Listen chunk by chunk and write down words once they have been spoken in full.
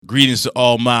Greetings to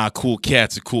all my cool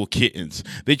cats and cool kittens.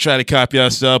 They try to copy our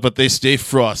style, but they stay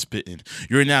frostbitten.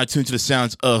 You're now tuned to the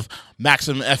sounds of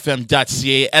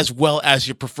MaximumFM.ca as well as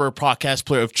your preferred podcast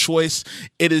player of choice.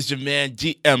 It is your man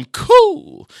DM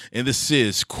Cool, and this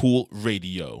is Cool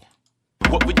Radio.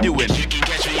 What we doing? You can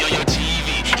catch me on your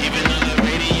TV, even on the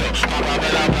radio. Pop up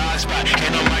at our blog spot,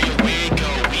 and on my way go.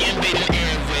 We invading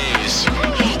airwaves.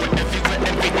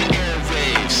 Everything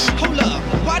airwaves. Hold up,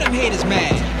 why them haters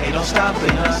mad? Ain't no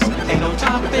stopping us, ain't no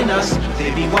topping us.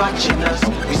 They be watching us,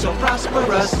 we so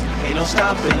prosperous. Ain't no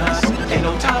stopping us, ain't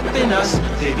no topping us.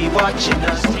 They be watching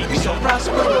us, we so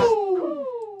prosperous.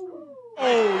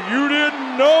 Oh, you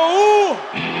didn't know?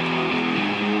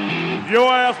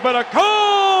 Your ass better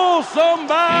call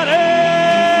somebody.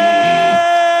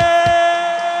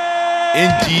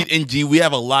 Indeed. We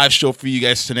have a live show for you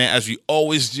guys tonight, as we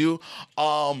always do.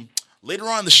 Later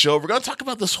on in the show, we're going to talk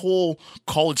about this whole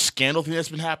college scandal thing that's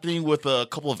been happening with a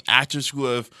couple of actors who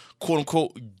have,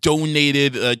 quote-unquote,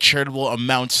 donated charitable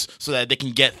amounts so that they can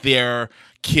get their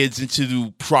kids into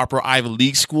the proper Ivy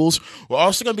League schools. We're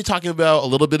also going to be talking about a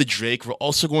little bit of Drake. We're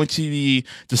also going to be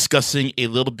discussing a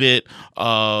little bit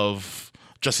of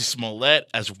Jussie Smollett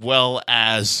as well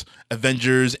as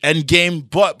Avengers Endgame.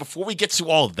 But before we get to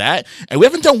all of that, and we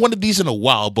haven't done one of these in a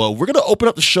while, but we're going to open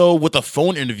up the show with a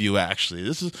phone interview, actually.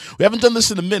 We haven't done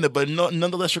this in a minute, but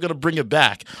nonetheless, we're going to bring it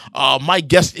back. My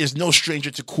guest is no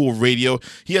stranger to Cool Radio.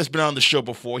 He has been on the show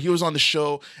before. He was on the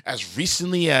show as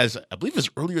recently as, I believe it was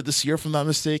earlier this year, if I'm not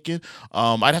mistaken.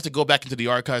 I'd have to go back into the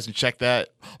archives and check that.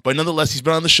 But nonetheless, he's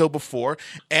been on the show before.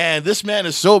 And this man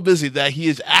is so busy that he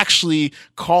is actually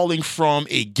calling from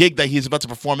a gig that he's about to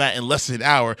perform at in less than an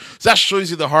hour. So that shows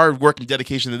you the hard work and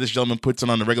dedication that this gentleman puts in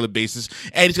on a regular basis.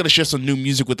 And he's going to share some new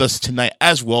music with us tonight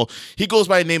as well. He goes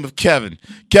by the name of Kevin.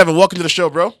 Kevin, welcome to the show,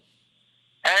 bro.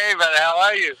 Hey, brother. How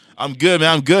are you? I'm good,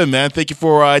 man. Thank you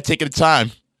for taking the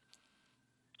time.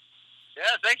 Yeah,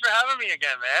 thanks for having me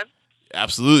again, man.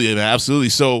 Absolutely, man. Absolutely.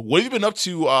 So what have you been up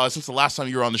to since the last time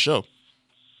you were on the show?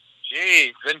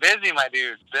 Gee, been busy, my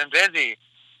dude. Been busy.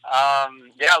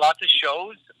 Yeah, lots of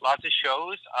shows. Lots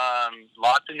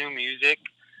of new music.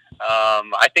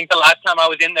 I think the last time I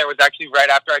was in there was actually right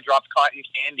after I dropped Cotton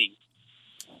Candy.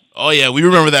 Oh yeah, we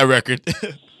remember that record. yeah.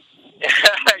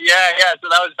 So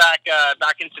that was back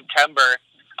in September.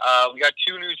 We got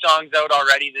 2 new songs out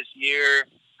already this year,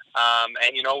 and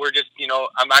we're just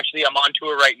I'm on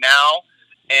tour right now,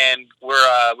 and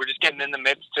we're just getting in the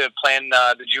midst to plan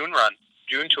the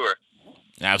June tour.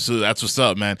 Absolutely, that's what's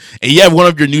up, man. And you have one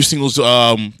of your new singles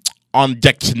on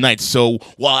deck tonight. So,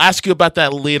 I'll ask you about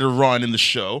that later on in the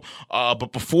show.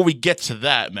 But before we get to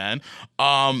that, man,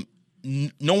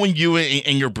 knowing you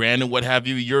and your brand and what have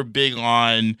you, you're big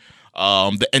on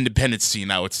the independent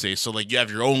scene, I would say. So, like, you have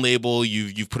your own label.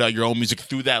 You've put out your own music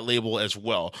through that label as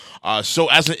well. So,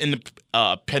 as an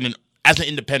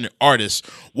independent artist,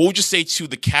 what would you say to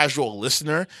the casual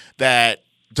listener that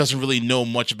doesn't really know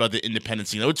much about the independent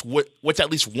scene? What's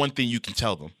at least one thing you can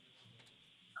tell them?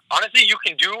 Honestly, you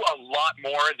can do a lot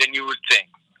more than you would think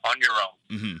on your own.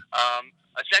 Mm-hmm.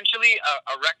 Essentially,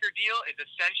 a record deal is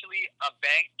essentially a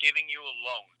bank giving you a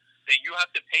loan that you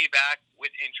have to pay back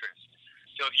with interest.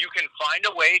 So if you can find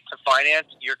a way to finance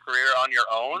your career on your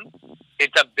own,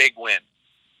 it's a big win.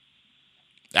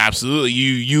 Absolutely.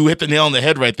 You hit the nail on the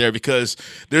head right there, because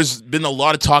there's been a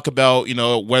lot of talk about,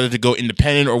 whether to go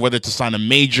independent or whether to sign a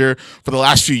major for the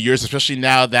last few years, especially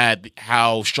now that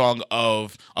how strong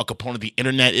of a component the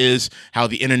internet is, how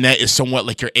the internet is somewhat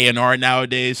like your A&R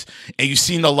nowadays. And you've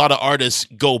seen a lot of artists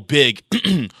go big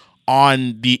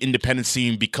on the independent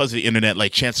scene because of the internet,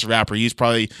 like Chance the Rapper. He's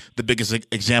probably the biggest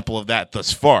example of that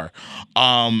thus far.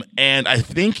 And I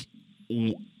think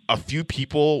a few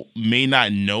people may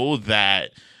not know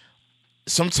that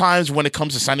sometimes when it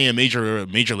comes to signing a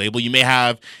major label, you may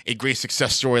have a great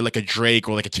success story like a Drake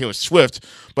or like a Taylor Swift,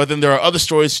 but then there are other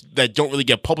stories that don't really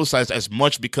get publicized as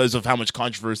much because of how much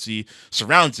controversy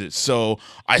surrounds it. So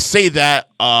I say that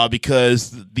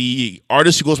because the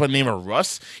artist who goes by the name of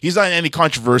Russ, he's not in any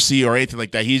controversy or anything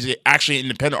like that. He's actually an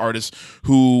independent artist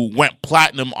who went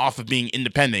platinum off of being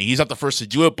independent. He's not the first to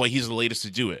do it, but he's the latest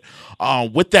to do it.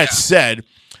 With that said,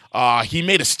 he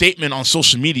made a statement on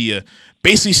social media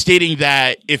basically stating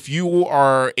that if you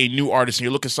are a new artist and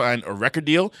you're looking to sign a record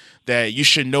deal, that you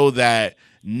should know that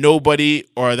nobody,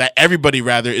 or that everybody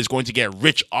rather, is going to get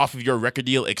rich off of your record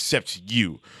deal except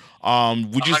you.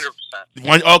 Would you?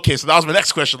 100%. Okay, so that was my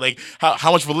next question. Like,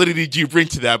 how much validity do you bring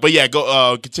to that? But yeah,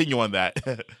 go continue on that.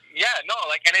 Yeah, no,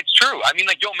 and it's true. I mean,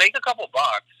 you'll make a couple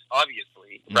bucks,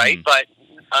 obviously, right? But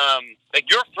like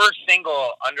your first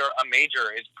single under a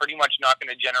major is pretty much not going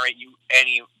to generate you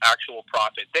any actual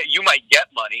profit. That you might get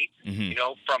money, you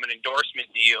know, from an endorsement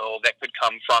deal that could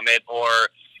come from it, or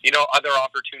you know, other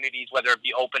opportunities, whether it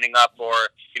be opening up or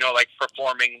you know, like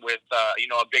performing with you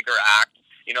know, a bigger act.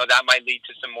 You know, that might lead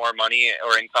to some more money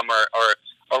or income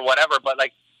or whatever. But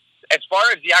like, as far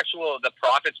as the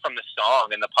profits from the song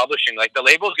and the publishing, like the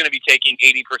label is going to be taking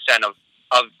 80%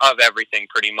 of everything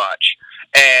pretty much.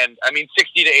 And I mean,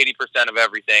 60 to 80% of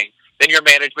everything. Then your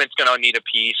management's going to need a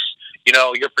piece. You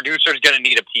know, your producer's going to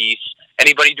need a piece.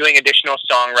 Anybody doing additional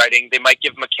songwriting, they might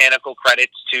give mechanical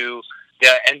credits to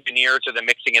the engineers or the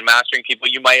mixing and mastering people.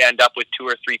 You might end up with 2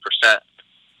 or 3%.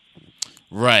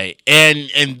 Right. And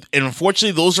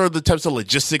unfortunately, those are the types of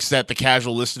logistics that the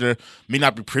casual listener may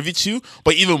not be privy to.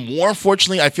 But even more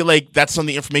unfortunately, I feel like that's some of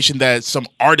the information that some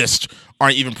artists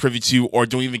aren't even privy to or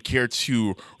don't even care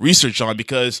to research on,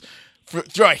 because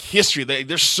throughout history,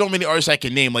 there's so many artists I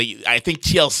can name. Like, I think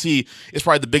TLC is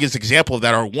probably the biggest example of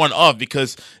that, or one of,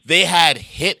 because they had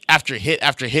hit after hit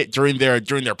after hit during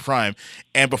their prime.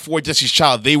 And before Destiny's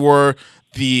Child, they were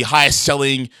the highest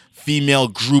selling female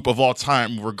group of all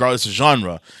time, regardless of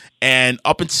genre. And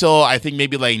up until I think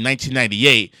maybe like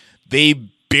 1998, they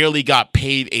barely got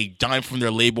paid a dime from their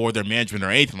label or their management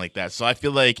or anything like that. So I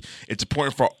feel like it's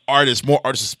important for more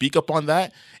artists to speak up on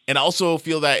that. And I also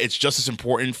feel that it's just as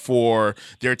important for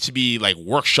there to be like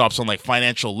workshops on like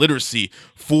financial literacy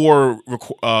for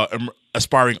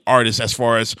aspiring artists, as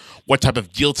far as what type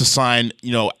of deal to sign,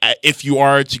 you know, if you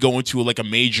are to go into like a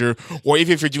major, or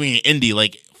even if you're doing an indie,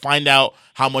 like find out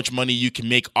how much money you can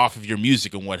make off of your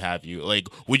music and what have you. Like,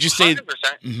 would you say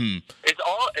 100%? It's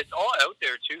all out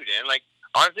there too, Dan. Like,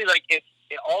 honestly, like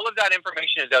all of that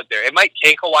information is out there. It might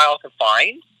take a while to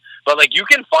find, but like you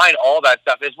can find all that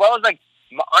stuff, as well as like,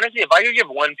 honestly, if I could give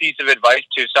one piece of advice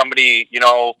to somebody, you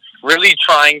know, really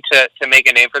trying to make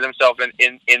a name for themselves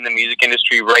in the music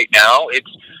industry right now,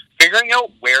 it's figuring out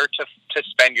where to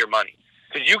spend your money.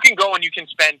 Because you can go and you can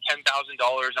spend $10,000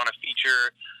 on a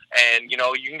feature, and, you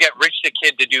know, you can get Rich the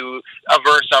Kid to do a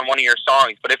verse on one of your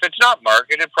songs. But if it's not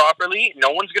marketed properly, no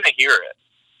one's going to hear it,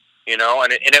 you know,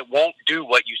 and it won't do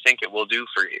what you think it will do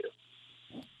for you.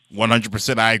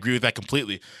 100%. I agree with that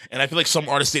completely. And I feel like some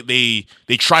artists, they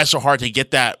try so hard to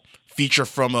get that feature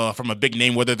from a big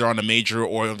name, whether they're on a major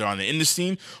or they're on the indie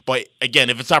scene. But again,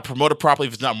 if it's not promoted properly,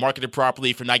 if it's not marketed properly,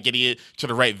 if you're not getting it to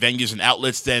the right venues and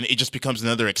outlets, then it just becomes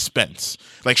another expense.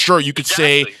 Like, sure, you could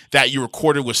say that you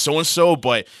recorded with so-and-so,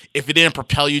 but if it didn't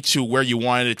propel you to where you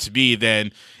wanted it to be,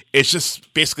 then it's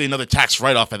just basically another tax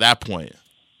write-off at that point.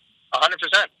 100%.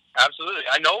 Absolutely.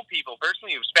 I know people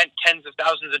personally who've spent tens of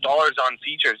thousands of dollars on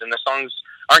features, and the songs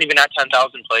aren't even at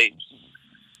 10,000 plays,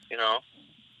 you know?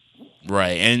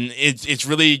 Right, and it's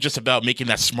really just about making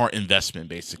that smart investment,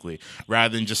 basically,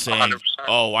 rather than just saying, 100%.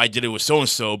 oh, I did it with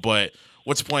so-and-so, but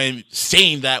what's the point of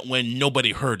saying that when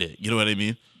nobody heard it? You know what I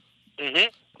mean?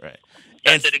 Mm-hmm. Right.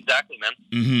 That's it exactly, man.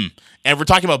 Mm-hmm. And we're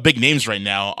talking about big names right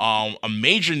now. A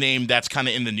major name that's kind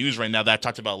of in the news right now that I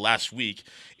talked about last week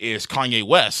is Kanye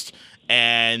West.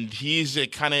 And he's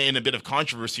kind of in a bit of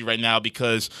controversy right now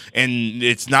because, and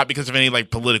it's not because of any like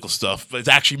political stuff, but it's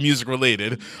actually music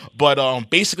related. But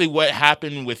basically what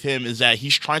happened with him is that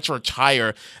he's trying to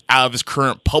retire out of his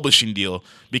current publishing deal,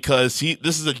 because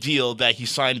this is a deal that he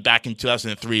signed back in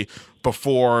 2003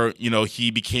 before, you know,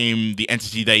 he became the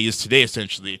entity that he is today,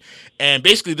 essentially. And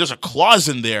basically there's a clause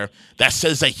in there that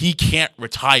says that he can't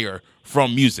retire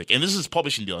from music. And this is his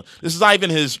publishing deal. This is not even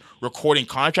his recording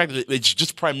contract. It's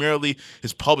just primarily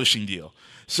his publishing deal.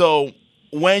 So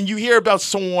when you hear about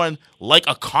someone like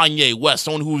a Kanye West,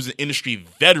 someone who's an industry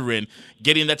veteran,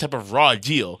 getting that type of raw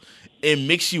deal, it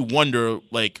makes you wonder,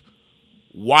 like,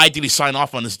 why did he sign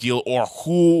off on this deal, or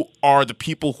who are the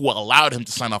people who allowed him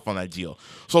to sign off on that deal?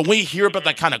 So when you hear about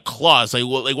that kind of clause, like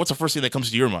what's the first thing that comes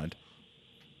to your mind?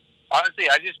 Honestly,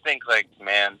 I just think, like,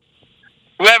 man,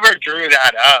 whoever drew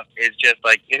that up is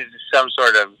some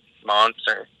sort of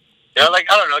monster. You know, like,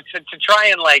 I don't know, to try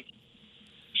and, like,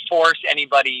 force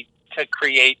anybody to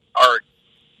create art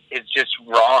is just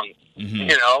wrong. Mm-hmm.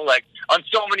 You know, like, on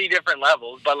so many different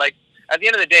levels. But, like, at the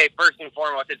end of the day, first and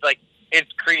foremost, it's like,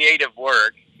 it's creative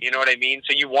work. You know what I mean?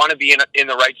 So you want to be in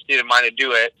the right state of mind to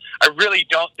do it. I really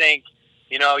don't think,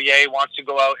 you know, Ye wants to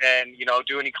go out and, you know,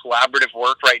 do any collaborative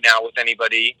work right now with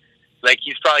anybody. Like,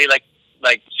 he's probably like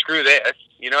screw this.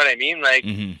 You know what I mean? Like,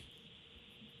 mm-hmm.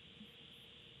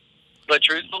 But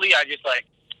truthfully, I just like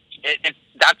it.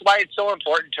 That's why it's so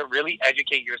important to really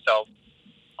educate yourself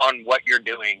on what you're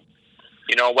doing.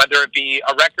 You know, whether it be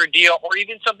a record deal or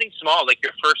even something small like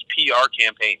your first PR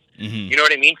campaign. Mm-hmm. You know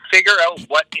what I mean? Figure out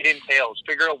what it entails.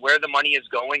 Figure out where the money is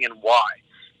going and why.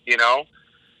 You know?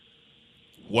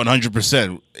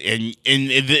 100%. And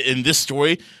in this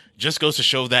story, just goes to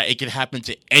show that it can happen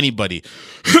to anybody,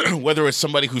 whether it's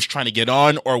somebody who's trying to get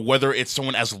on or whether it's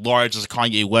someone as large as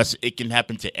Kanye West. It can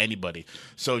happen to anybody.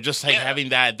 So just like having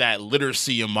that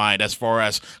literacy in mind as far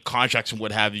as contracts and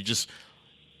what have you, just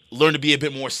learn to be a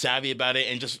bit more savvy about it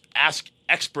and just ask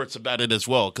experts about it as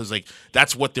well, because like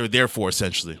that's what they're there for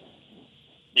essentially.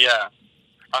 Yeah,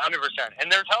 100%.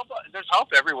 And there's help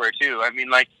everywhere too. I mean,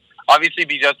 like, obviously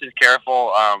be just as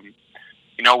careful,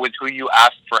 you know, with who you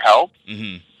ask for help.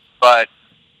 Mm-hmm. But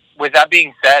with that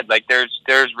being said, like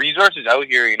there's resources out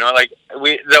here, you know, like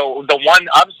the one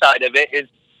upside of it is,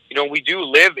 you know, we do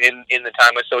live in the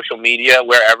time of social media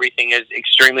where everything is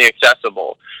extremely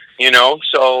accessible, you know?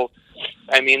 So,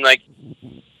 I mean, like,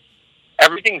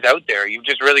 everything's out there. You've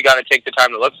just really got to take the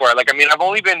time to look for it. Like, I mean, I've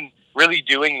only been really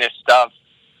doing this stuff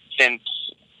since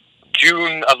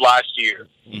June of last year.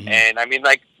 Mm-hmm. And I mean,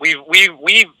 like, we've,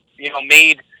 you know,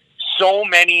 made so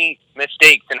many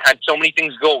mistakes and had so many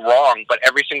things go wrong, but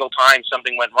every single time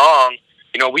something went wrong,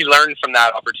 you know, we learned from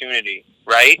that opportunity,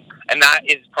 right? And that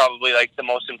is probably, like, the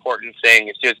most important thing.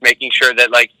 It's just making sure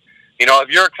that, like, you know, if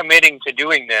you're committing to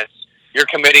doing this, you're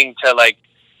committing to, like,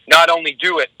 not only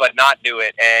do it, but not do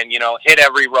it, and, you know, hit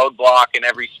every roadblock and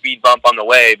every speed bump on the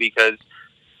way, because,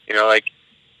 you know, like,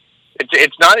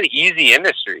 it's not an easy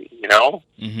industry, you know?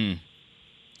 Mm-hmm.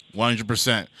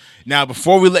 100%. Now,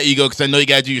 before we let you go, because I know you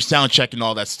got to do your sound check and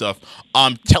all that stuff,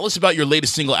 tell us about your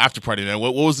latest single, After Party, man.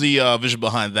 What was the vision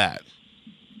behind that?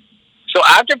 So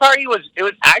After Party it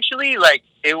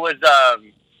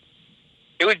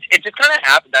just kind of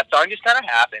happened. That song just kind of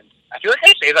happened. I feel like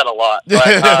I say that a lot,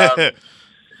 but,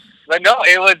 but no,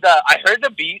 it was, I heard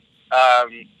the beat.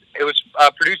 It was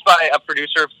produced by a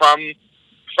producer from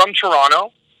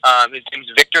Toronto. His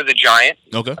name's Victor the Giant.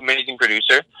 Okay. Amazing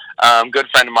producer. Good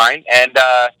friend of mine. And,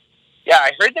 yeah,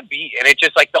 I heard the beat, and it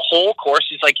just, like, the whole chorus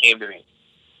just, like, came to me.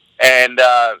 And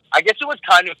I guess it was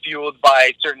kind of fueled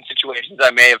by certain situations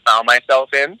I may have found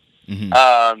myself in.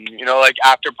 Mm-hmm. You know, like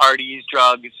after parties,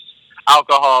 drugs,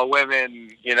 alcohol,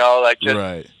 women, you know, like just,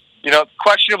 right. You know,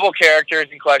 questionable characters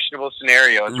and questionable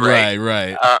scenarios, right?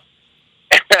 Right.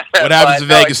 What happens in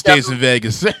Vegas stays in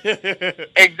Vegas.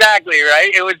 Exactly,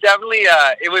 right? It was definitely,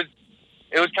 it was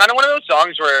kind of one of those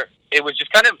songs where it was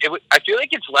just kind of, I feel like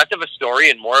it's less of a story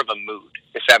and more of a mood,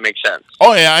 if that makes sense.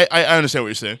 Oh, yeah, I understand what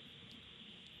you're saying.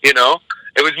 You know,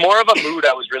 it was more of a mood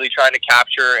I was really trying to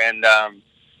capture, and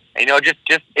you know, just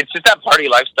it's just that party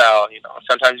lifestyle. You know,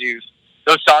 sometimes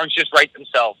those songs just write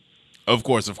themselves. Of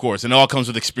course, and it all comes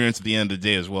with experience at the end of the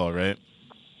day as well, right?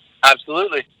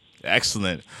 Absolutely.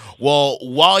 Excellent. Well,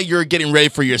 while you're getting ready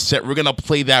for your set, we're going to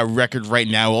play that record right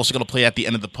now. We're also going to play at the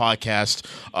end of the podcast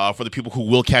for the people who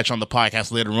will catch on the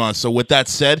podcast later on. So with that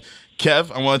said,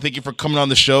 Kev, I want to thank you for coming on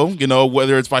the show. You know,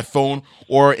 whether it's by phone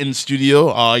or in the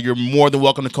studio, you're more than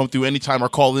welcome to come through anytime or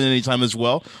call in anytime as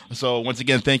well. So once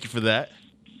again, thank you for that.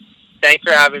 Thanks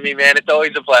for having me, man. It's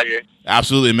always a pleasure.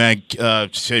 Absolutely, man.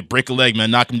 Break a leg,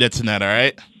 man. Knock him dead tonight, all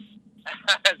right?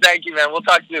 Thank you, man. We'll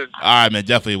talk soon. All right, man.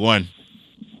 Definitely one.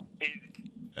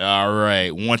 All right.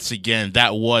 Once again,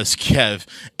 that was Kev,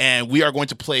 and we are going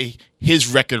to play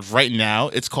his record right now.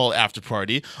 It's called After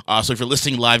Party. So if you're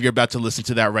listening live, you're about to listen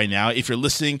to that right now. If you're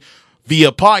listening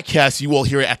via podcast, you will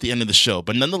hear it at the end of the show.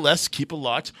 But nonetheless, keep it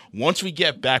locked. Once we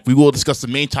get back, we will discuss the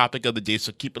main topic of the day,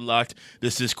 so keep it locked.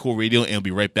 This is Cool Radio, and we'll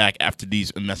be right back after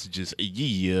these messages.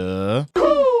 Yeah.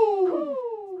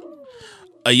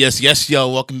 Yes,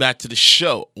 y'all. Welcome back to the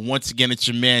show. Once again, it's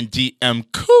your man, DM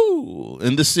Cool,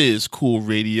 and this is Cool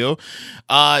Radio.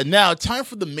 Now, time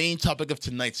for the main topic of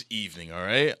tonight's evening, all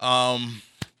right?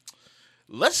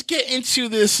 Let's get into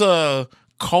this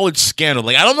college scandal.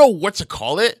 Like, I don't know what to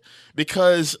call it,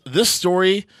 because this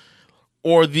story,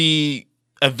 or the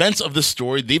events of this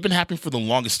story, they've been happening for the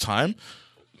longest time.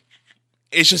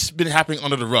 It's just been happening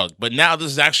under the rug. But now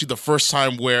this is actually the first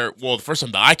time the first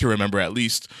time that I can remember at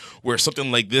least, where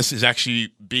something like this is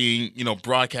actually being, you know,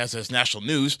 broadcast as national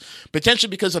news, potentially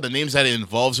because of the names that it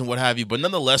involves and what have you. But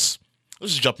nonetheless,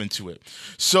 let's just jump into it.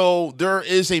 So there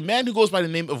is a man who goes by the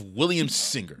name of William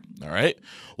Singer, all right?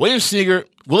 William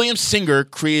Singer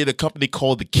created a company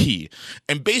called The Key.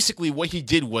 And basically what he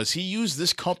did was he used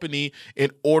this company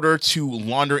in order to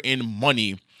launder in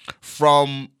money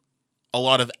from a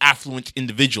lot of affluent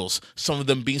individuals, some of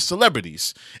them being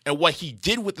celebrities. And what he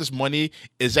did with this money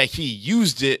is that he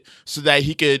used it so that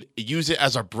he could use it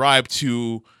as a bribe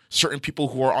to certain people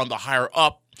who are on the higher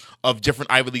up of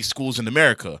different Ivy League schools in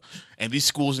America. And these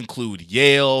schools include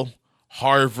Yale,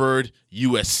 Harvard,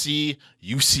 USC,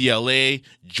 UCLA,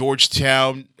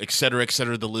 Georgetown, et cetera,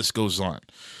 the list goes on.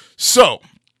 So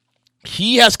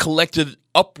he has collected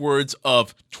upwards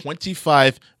of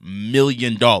 $25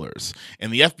 million.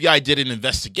 And the FBI did an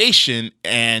investigation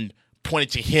and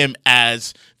pointed to him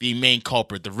as the main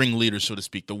culprit, the ringleader, so to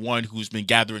speak, the one who's been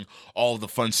gathering all of the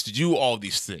funds to do all of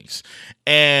these things.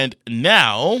 And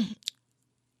now,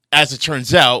 as it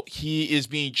turns out, he is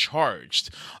being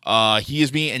charged. He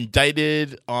is being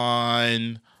indicted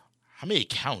on how many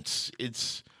counts?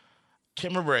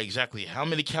 Can't remember exactly how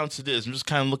many counts it is. I'm just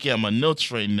kind of looking at my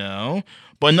notes right now.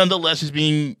 But nonetheless, he's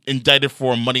being indicted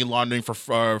for money laundering,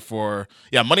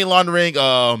 money laundering,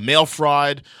 mail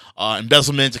fraud,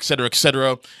 embezzlement, et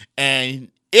cetera,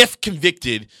 And if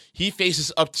convicted, he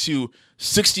faces up to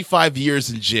 65 years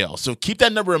in jail. So keep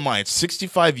that number in mind,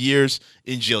 65 years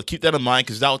in jail. Keep that in mind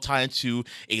because that will tie into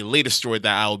a later story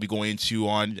that I will be going into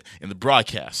in the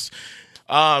broadcast.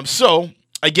 So,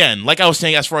 again, like I was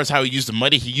saying, as far as how he used the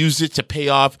money, he used it to pay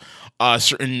off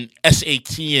certain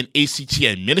SAT and ACT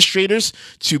administrators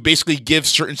to basically give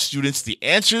certain students the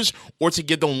answers or to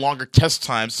give them longer test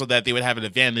times so that they would have an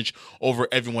advantage over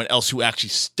everyone else who actually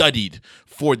studied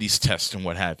for these tests and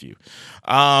what have you.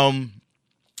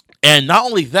 And not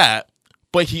only that,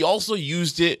 but he also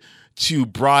used it to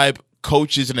bribe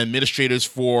coaches and administrators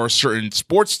for certain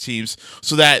sports teams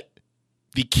so that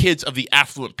the kids of the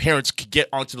affluent parents could get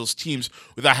onto those teams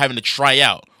without having to try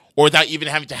out or without even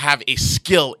having to have a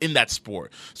skill in that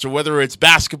sport. So whether it's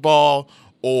basketball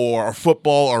or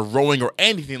football or rowing or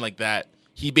anything like that,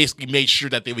 he basically made sure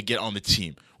that they would get on the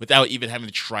team without even having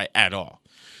to try at all.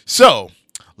 So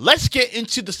let's get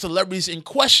into the celebrities in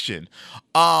question.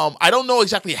 I don't know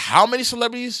exactly how many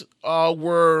celebrities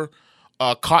were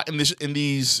caught in this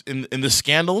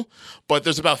scandal, but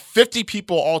there's about 50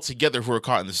 people altogether who are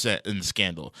caught in the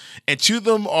scandal, and two of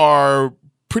them are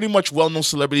pretty much well-known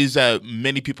celebrities that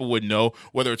many people would know,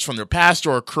 whether it's from their past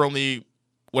or currently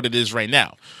what it is right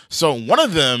now. So one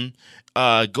of them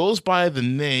goes by the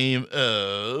name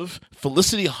of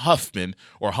Felicity Huffman,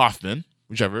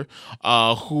 whichever,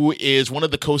 who is one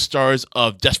of the co-stars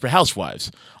of Desperate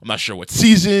Housewives. I'm not sure what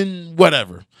season,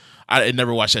 whatever. I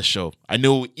never watched that show. I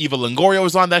knew Eva Longoria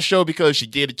was on that show because she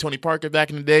dated Tony Parker back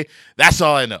in the day. That's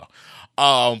all I know.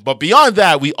 But beyond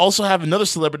that, we also have another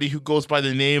celebrity who goes by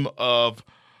the name of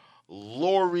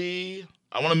Lori.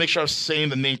 I want to make sure I'm saying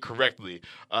the name correctly.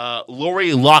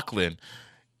 Lori Loughlin.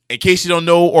 In case you don't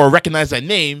know or recognize that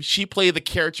name, she played the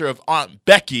character of Aunt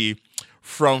Becky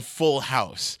from Full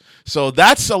House. So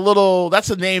that's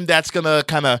a name that's going to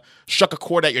kind of struck a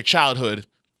chord at your childhood,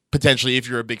 potentially, if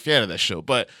you're a big fan of that show.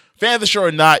 But fan of the show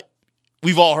or not,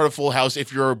 we've all heard of Full House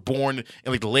if you're born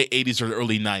in like the late 80s or the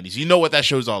early 90s. You know what that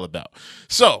show's all about.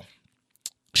 So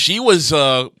she was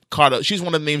caught up. She's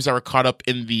one of the names that were caught up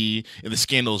in the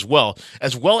scandal as well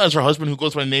as her husband, who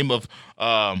goes by the name of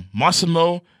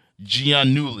Massimo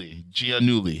Giannulli,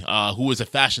 who is a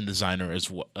fashion designer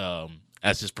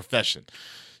as his profession.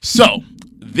 So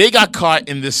they got caught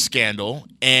in this scandal,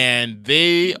 and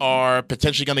they are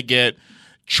potentially going to get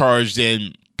charged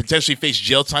and potentially face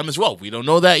jail time as well. We don't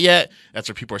know that yet. That's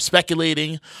what people are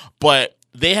speculating. But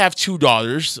they have two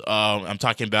daughters. I'm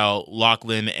talking about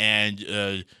Lachlan and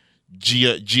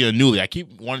Giannulli. I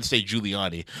keep wanting to say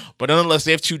Giuliani. But nonetheless,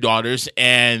 they have two daughters,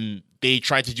 and they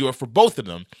tried to do it for both of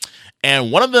them.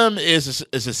 And one of them is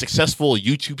a successful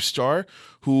YouTube star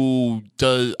who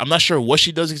does, I'm not sure what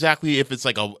she does exactly, if it's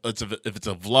like if it's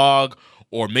a vlog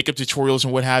or makeup tutorials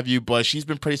and what have you, but she's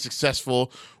been pretty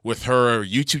successful with her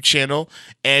YouTube channel.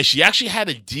 And she actually had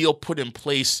a deal put in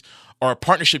place, or a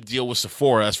partnership deal with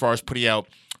Sephora as far as putting out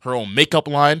her own makeup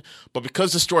line. But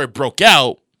because the story broke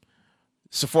out,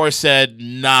 Sephora said,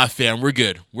 nah, fam, we're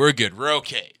good. We're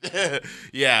okay.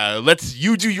 Yeah,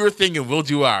 you do your thing and we'll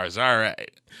do ours. All right.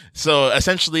 So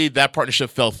essentially that partnership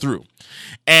fell through.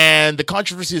 And the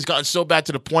controversy has gotten so bad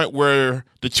to the point where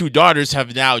the two daughters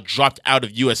have now dropped out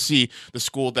of USC, the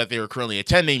school that they were currently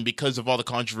attending, because of all the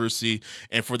controversy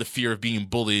and for the fear of being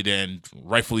bullied, and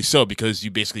rightfully so, because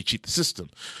you basically cheat the system.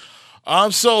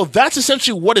 So that's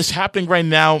essentially what is happening right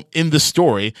now in the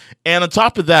story. And on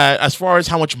top of that, as far as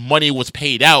how much money was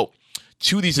paid out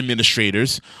to these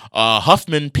administrators,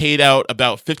 Huffman paid out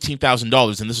about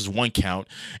 $15,000, and this is one count.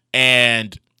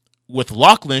 And with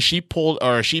Lachlan, she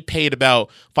paid about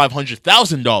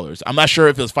 $500,000. I'm not sure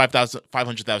if it was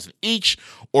 $500,000 each,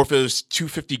 or if it was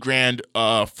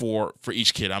 $250,000 for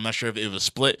each kid. I'm not sure if it was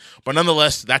split, but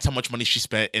nonetheless, that's how much money she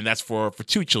spent, and that's for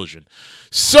two children.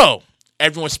 So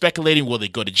everyone's speculating, will they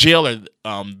go to jail? Or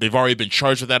they've already been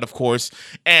charged with that, of course.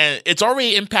 And it's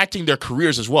already impacting their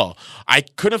careers as well. I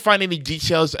couldn't find any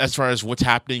details as far as what's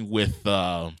happening with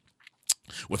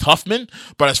with Huffman.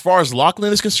 But as far as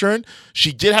Lachlan is concerned,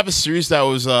 she did have a series that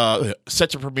was set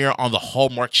to premiere on the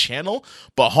Hallmark channel,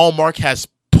 but Hallmark has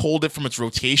pulled it from its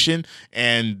rotation,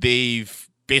 and they've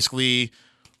basically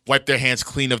wiped their hands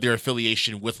clean of their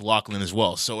affiliation with Lachlan as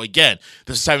well. So again,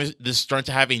 this is starting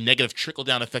to have a negative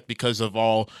trickle-down effect because of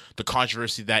all the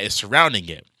controversy that is surrounding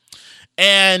it.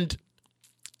 And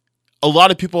a lot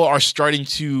of people are starting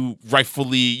to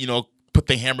rightfully, put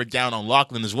the hammer down on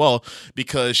Lachlan as well,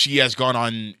 because she has gone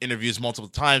on interviews multiple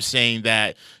times saying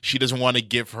that she doesn't want to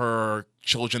give her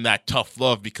children that tough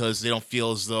love because they don't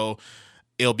feel as though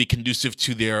it'll be conducive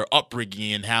to their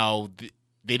upbringing, and how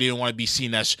they didn't want to be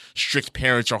seen as strict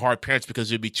parents or hard parents because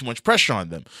there'd be too much pressure on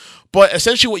them. But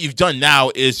essentially what you've done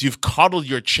now is you've coddled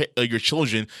your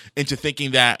children into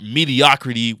thinking that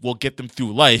mediocrity will get them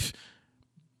through life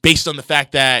based on the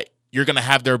fact that you're going to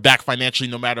have their back financially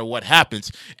no matter what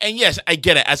happens. And yes, I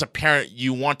get it. As a parent,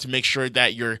 you want to make sure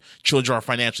that your children are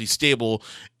financially stable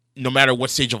no matter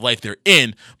what stage of life they're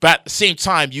in. But at the same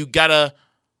time, you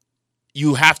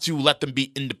have to let them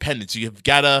be independent. So you've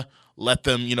got to let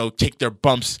them, take their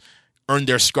bumps, earn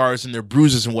their scars and their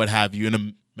bruises and what have you, in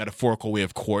a metaphorical way,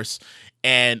 of course,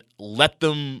 and let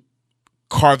them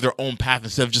carve their own path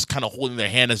instead of just kind of holding their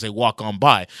hand as they walk on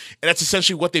by. And that's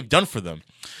essentially what they've done for them.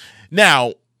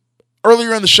 Now,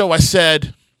 earlier in the show, I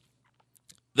said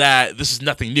that this is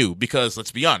nothing new because,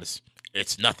 let's be honest,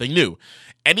 it's nothing new.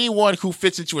 Anyone who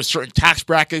fits into a certain tax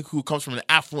bracket, who comes from an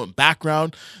affluent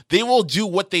background, they will do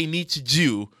what they need to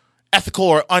do, ethical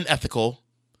or unethical,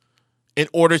 in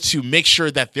order to make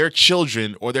sure that their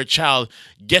children or their child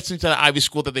gets into the Ivy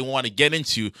school that they want to get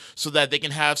into, so that they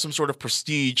can have some sort of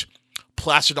prestige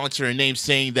plastered onto their name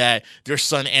saying that their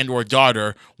son and or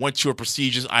daughter went to a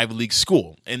prestigious Ivy League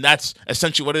school. And that's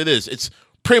essentially what it is. It's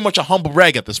pretty much a humble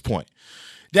brag at this point.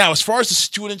 Now, as far as the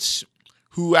students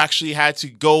who actually had to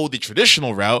go the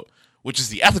traditional route, which is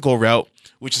the ethical route,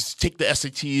 which is to take the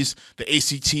SATs, the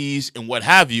ACTs, and what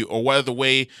have you, or whatever the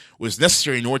way was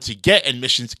necessary in order to get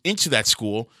admissions into that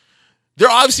school, they're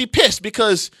obviously pissed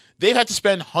because they've had to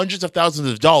spend hundreds of thousands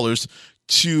of dollars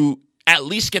to at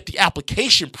least get the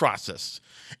application processed.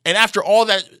 And after all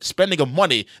that spending of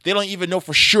money, they don't even know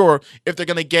for sure if they're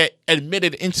going to get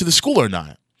admitted into the school or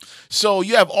not. So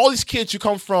you have all these kids who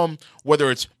come from,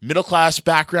 whether it's middle-class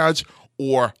backgrounds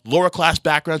or lower-class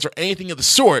backgrounds or anything of the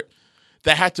sort,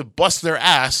 that had to bust their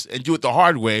ass and do it the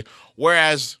hard way,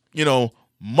 whereas,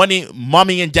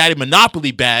 mommy and daddy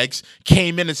Monopoly bags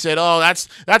came in and said, "Oh,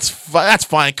 that's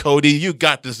fine, Cody. You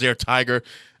got this there, Tiger."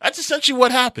 That's essentially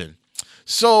what happened.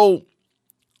 So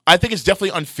I think it's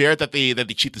definitely unfair that they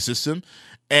cheat the system,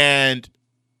 and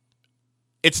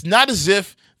it's not as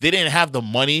if they didn't have the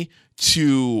money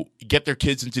to get their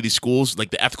kids into these schools, like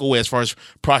the ethical way as far as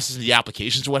processing the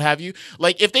applications or what have you.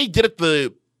 Like, if they did it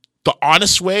the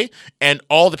honest way and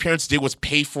all the parents did was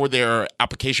pay for their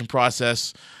application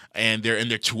process and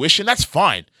their tuition, that's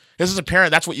fine. Because as a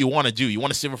parent, that's what you want to do. You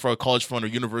want to save it for a college fund or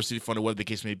university fund or whatever the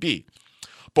case may be.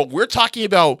 But we're talking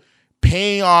about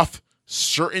paying off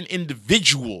certain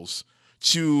individuals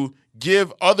to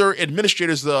give other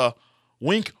administrators the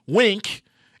wink, wink,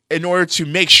 in order to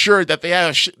make sure that they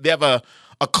have a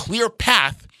clear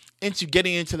path into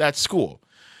getting into that school.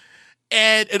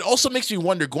 And it also makes me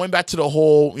wonder, going back to the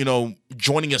whole,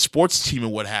 joining a sports team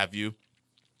and what have you,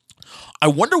 I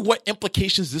wonder what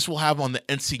implications this will have on the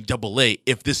NCAA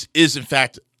if this is, in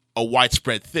fact, a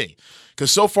widespread thing. Because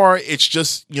so far, it's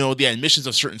just, the admissions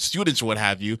of certain students or what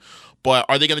have you. But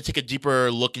are they going to take a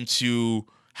deeper look into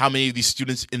how many of these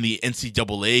students in the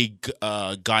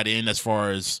NCAA got in as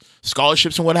far as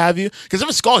scholarships and what have you? Because if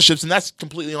it's scholarships, then that's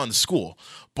completely on the school.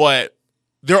 But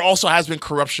there also has been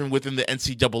corruption within the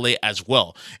NCAA as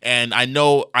well. And I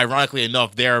know, ironically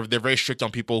enough, they're very strict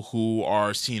on people who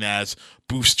are seen as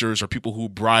boosters or people who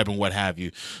bribe and what have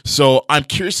you. So I'm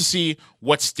curious to see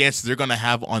what stance they're going to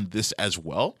have on this as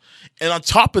well. And on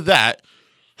top of that,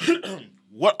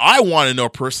 what I want to know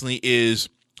personally is,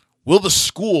 will the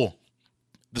schools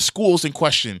in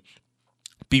question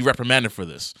be reprimanded for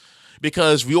this?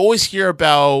 Because we always hear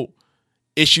about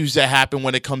issues that happen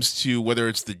when it comes to whether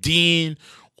it's the dean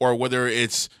or whether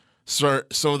it's some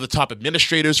of the top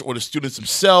administrators or the students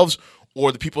themselves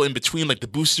or the people in between, like the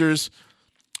boosters.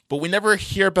 But we never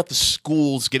hear about the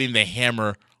schools getting the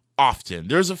hammer often.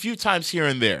 There's a few times here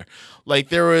and there. Like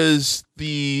there was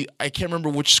I can't remember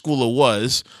which school it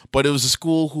was, but it was a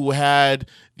school who had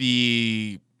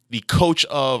the coach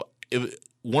of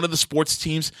one of the sports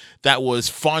teams that was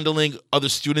fondling other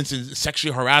students and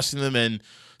sexually harassing them and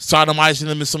sodomizing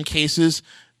them in some cases.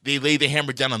 they laid the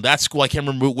hammer down on that school. I can't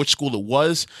remember which school it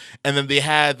was. And then they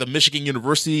had the Michigan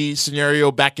University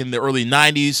scenario back in the early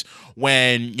 90s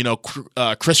when,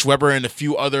 Chris Webber and a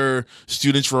few other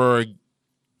students were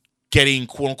getting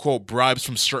quote unquote bribes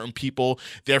from certain people.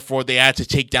 Therefore, they had to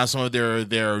take down some of their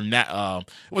it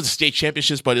wasn't state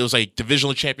championships, but it was like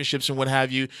divisional championships and what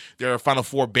have you, their Final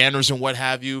Four banners and what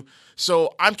have you.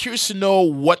 So I'm curious to know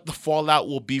what the fallout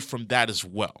will be from that as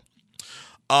well.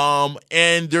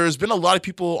 And there's been a lot of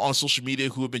people on social media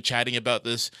who have been chatting about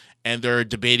this, and they're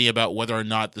debating about whether or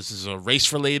not this is a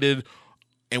race related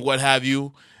and what have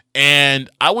you. And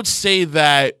I would say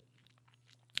that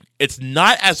it's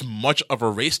not as much of a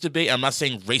race debate. I'm not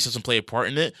saying race doesn't play a part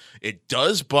in it. It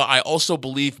does, but I also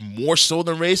believe more so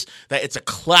than race that it's a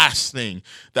class thing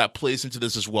that plays into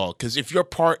this as well. Because if you're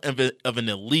part of an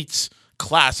elite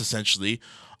class, essentially,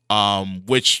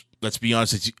 which, let's be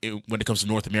honest, when it comes to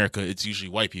North America, it's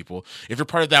usually white people. If you're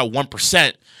part of that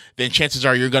 1%, then chances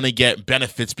are you're going to get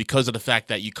benefits because of the fact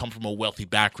that you come from a wealthy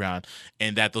background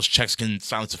and that those checks can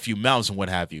silence a few mouths and what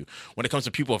have you. When it comes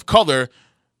to people of color,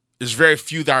 there's very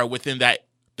few that are within that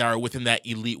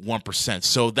elite 1%.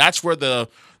 So that's where the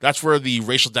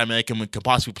racial dynamic can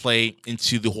possibly play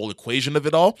into the whole equation of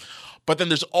it all. But then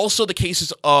there's also the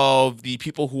cases of the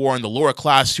people who are in the lower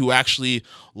class who actually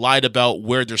lied about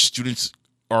where their students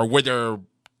or where their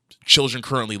children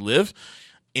currently live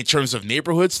in terms of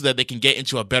neighborhoods so that they can get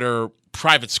into a better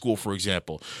private school, for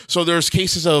example. So there's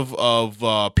cases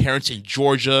of parents in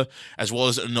Georgia as well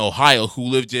as in Ohio who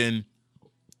lived in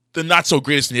the not so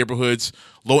greatest neighborhoods,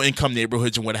 low income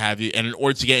neighborhoods and what have you. And in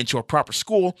order to get into a proper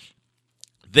school,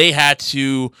 they had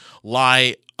to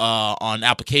lie on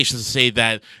applications to say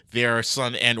that their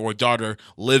son and or daughter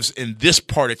lives in this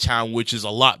part of town, which is a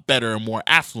lot better and more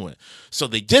affluent. So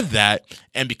they did that.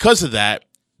 And because of that,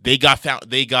 they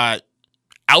got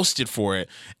ousted for it.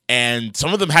 And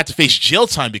some of them had to face jail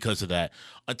time because of that.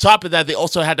 On top of that, they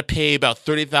also had to pay about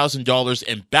 $30,000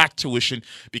 in back tuition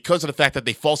because of the fact that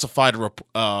they falsified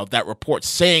that report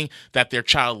saying that their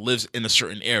child lives in a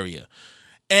certain area.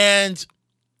 And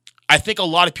I think a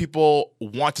lot of people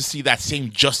want to see that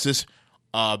same justice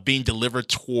being delivered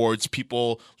towards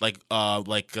people like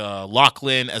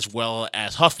Lachlan as well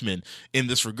as Huffman in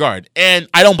this regard. And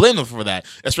I don't blame them for that,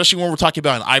 especially when we're talking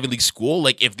about an Ivy League school.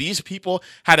 Like, if these people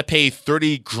had to pay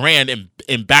 $30,000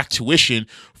 in back tuition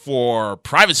for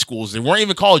private schools, they weren't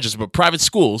even colleges, but private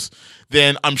schools,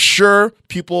 then I'm sure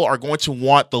people are going to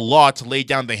want the law to lay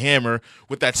down the hammer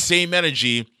with that same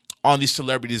energy on these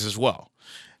celebrities as well.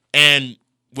 And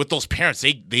with those parents,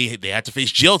 they had to face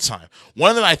jail time. One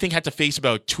of them, I think, had to face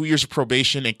about 2 years of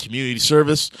probation and community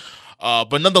service.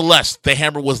 But nonetheless, the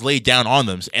hammer was laid down on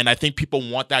them. And I think people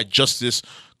want that justice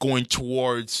going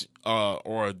towards,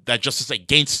 or that justice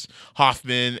against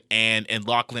Hoffman and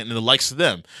Lachlan and the likes of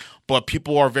them. But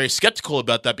people are very skeptical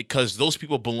about that because those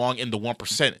people belong in the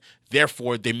 1%.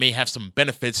 Therefore, they may have some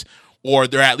benefits, or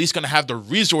they're at least going to have the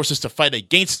resources to fight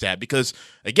against that because,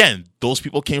 again, those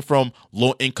people came from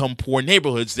low-income, poor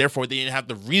neighborhoods. Therefore, they didn't have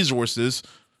the resources,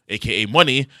 a.k.a.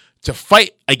 money, to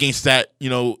fight against that,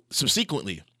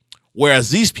 subsequently. Whereas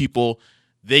these people,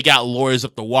 they got lawyers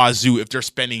up the wazoo if they're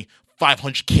spending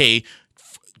 $500K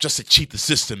just to cheat the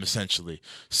system, essentially.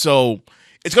 So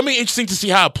it's going to be interesting to see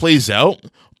how it plays out.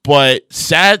 But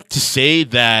sad to say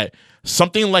that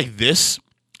something like this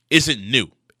isn't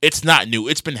new. It's not new.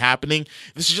 It's been happening.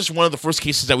 This is just one of the first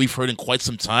cases that we've heard in quite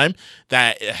some time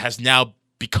that has now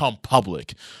become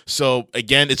public. So,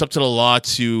 again, it's up to the law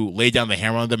to lay down the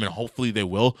hammer on them, and hopefully they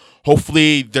will.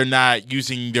 Hopefully they're not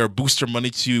using their booster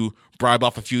money to bribe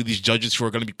off a few of these judges who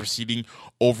are going to be proceeding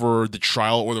over the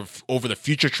trial or over the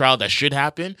future trial that should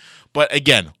happen. But,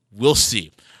 again, we'll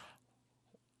see.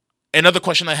 Another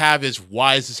question I have is,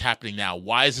 why is this happening now?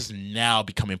 Why is this now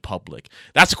becoming public?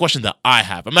 That's a question that I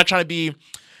have. I'm not trying to be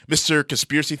Mr.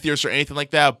 Conspiracy Theorist or anything like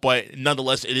that, but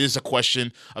nonetheless, it is a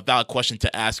valid question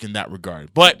to ask in that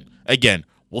regard. But again,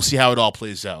 we'll see how it all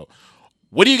plays out.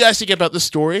 What do you guys think about this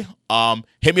story?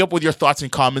 Hit me up with your thoughts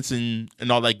and comments and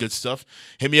all that good stuff.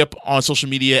 Hit me up on social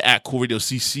media at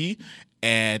CoolRadioCC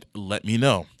and let me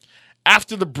know.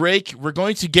 After the break, we're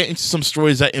going to get into some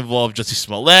stories that involve Jussie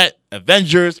Smollett,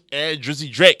 Avengers, and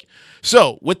Drizzy Drake.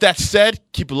 So, with that said,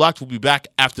 keep it locked. We'll be back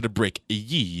after the break.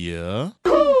 Yeah.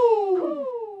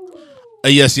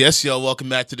 Yes, y'all. Welcome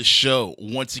back to the show.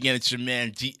 Once again, it's your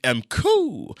man, DM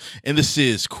Cool, and this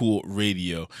is Cool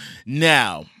Radio.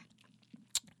 Now,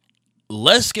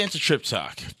 let's get into Trip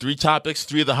Talk. 3 topics,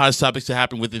 3 of the hottest topics that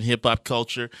happen within hip-hop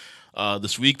culture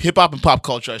this week. Hip-hop and pop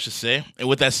culture, I should say. And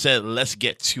with that said, let's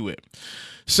get to it.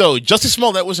 So Justice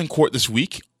Smollett was in court this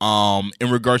week in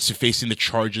regards to facing the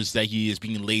charges that he is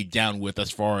being laid down with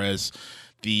as far as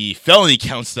the felony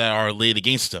counts that are laid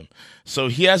against him. So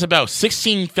he has about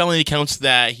 16 felony counts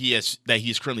that he is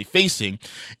currently facing,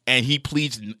 and he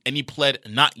pled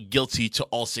not guilty to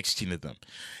all 16 of them.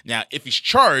 Now, if he's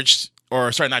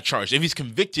if he's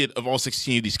convicted of all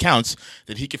 16 of these counts,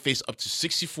 then he could face up to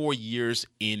 64 years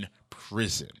in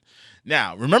prison.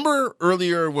 Now, remember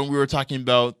earlier when we were talking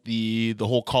about the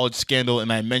whole college scandal,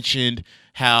 and I mentioned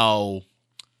how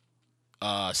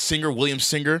William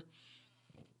Singer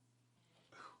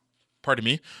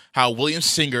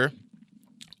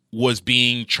was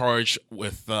being charged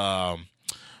with he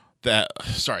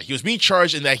was being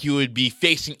charged in that he would be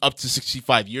facing up to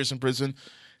 65 years in prison.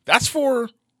 That's for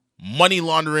money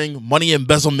laundering, money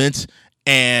embezzlement,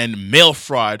 and mail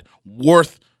fraud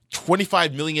worth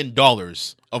 $25 million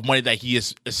of money that he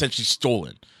has essentially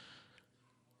stolen.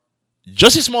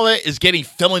 Justice Smollett is getting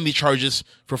felony charges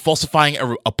for falsifying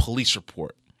a police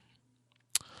report.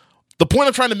 The point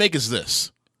I'm trying to make is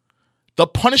this. The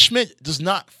punishment does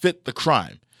not fit the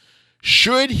crime.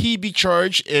 Should he be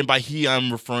charged, and by he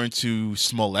I'm referring to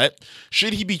Smollett,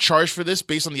 should he be charged for this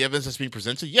based on the evidence that's being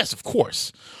presented? Yes, of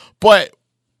course. But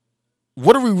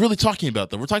what are we really talking about,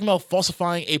 though? We're talking about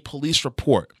falsifying a police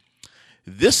report.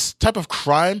 This type of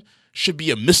crime should be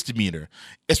a misdemeanor,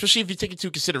 especially if you take into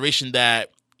consideration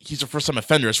that he's a first-time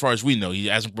offender as far as we know. He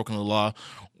hasn't broken the law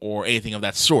or anything of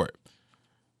that sort.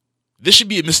 This should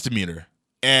be a misdemeanor,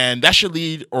 and that should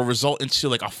lead or result into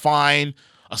like a fine,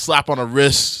 a slap on the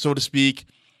wrist, so to speak.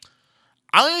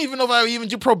 I don't even know if I would even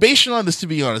do probation on this, to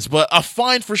be honest, but a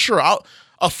fine for sure.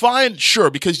 A fine, sure,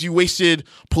 because you wasted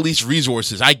police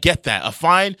resources. I get that. A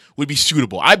fine would be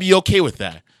suitable. I'd be okay with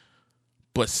that.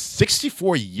 But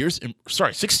 65 years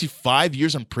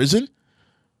in prison?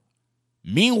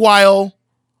 Meanwhile,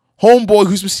 homeboy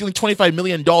who's been stealing $25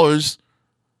 million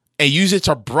and use it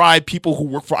to bribe people who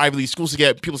work for Ivy League schools to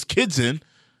get people's kids in,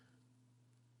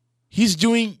 he's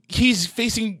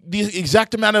facing the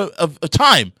exact amount of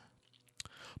time.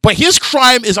 But his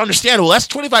crime is understandable. That's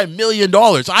 $25 million.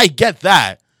 I get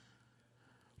that.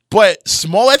 But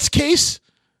Smollett's case,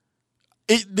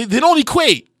 they don't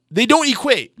equate. They don't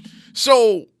equate.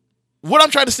 So what I'm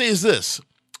trying to say is this.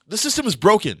 The system is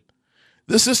broken.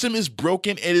 The system is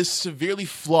broken. It is severely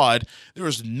flawed. There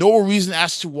is no reason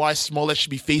as to why Smollett should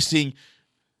be facing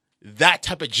that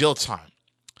type of jail time.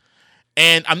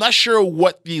 And I'm not sure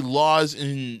what the laws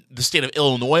in the state of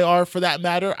Illinois are for that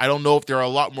matter. I don't know if they're a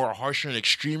lot more harsher and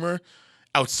extremer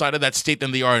outside of that state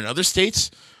than they are in other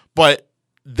states. But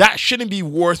that shouldn't be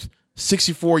worth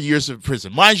 64 years of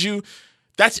prison. Mind you,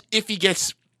 that's if he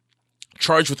gets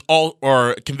charged with all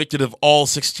or convicted of all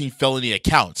 16 felony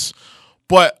accounts.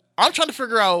 But I'm trying to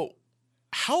figure out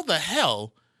how the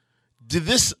hell did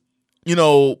this,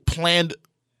 planned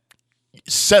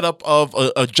setup of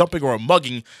a jumping or a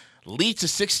mugging lead to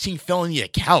 16 felony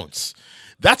accounts?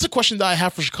 That's a question that I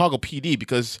have for Chicago PD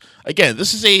because, again,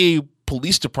 this is a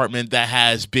police department that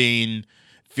has been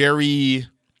very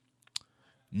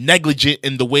negligent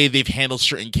in the way they've handled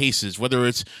certain cases, whether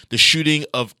it's the shooting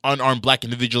of unarmed black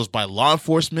individuals by law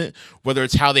enforcement, whether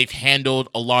it's how they've handled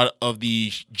a lot of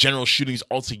the general shootings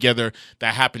altogether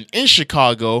that happened in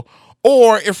Chicago,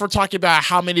 or if we're talking about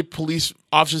how many police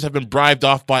officers have been bribed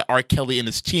off by R. Kelly and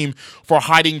his team for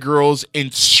hiding girls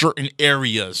in certain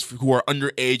areas who are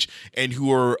underage and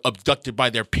who are abducted by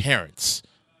their parents.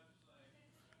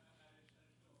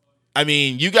 I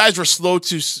mean, you guys were slow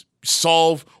to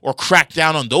solve or crack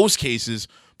down on those cases,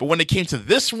 but when it came to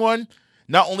this one,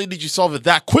 not only did you solve it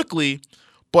that quickly,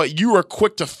 but you were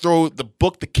quick to throw the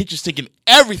book, the kitchen sink, and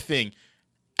everything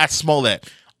at Smollett.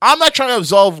 I'm not trying to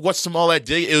absolve what Smollett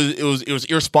did. It was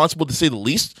irresponsible to say the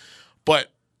least,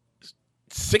 but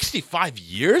 65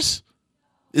 years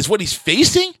is what he's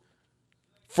facing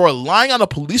for lying on a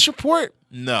police report?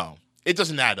 No, it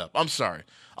doesn't add up. I'm sorry.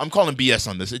 I'm calling BS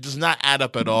on this. It does not add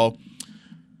up at all.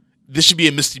 This should be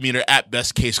a misdemeanor at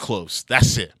best, case closed.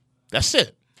 That's it.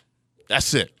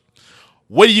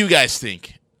 What do you guys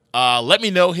think? Let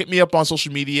me know. Hit me up on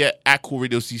social media at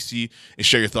CoolRadioCC and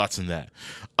share your thoughts on that.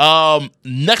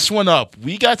 Next one up,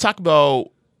 we got to talk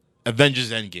about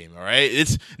Avengers Endgame, all right?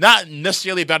 It's not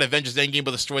necessarily about Avengers Endgame,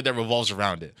 but the story that revolves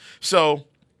around it. So,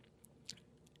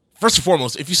 first and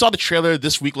foremost, if you saw the trailer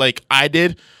this week like I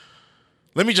did,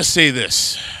 let me just say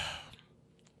this.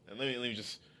 And let me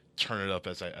just turn it up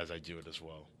as I do it as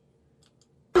well.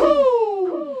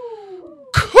 Cool!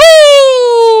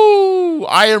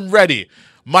 I am ready.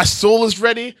 My soul is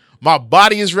ready. My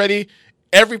body is ready.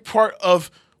 Every part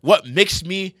of what makes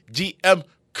me DM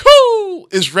cool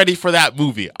is ready for that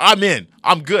movie. I'm in.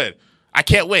 I'm good. I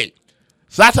can't wait.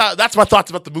 So that's my thoughts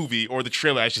about the movie, or the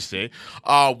trailer, I should say.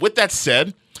 With that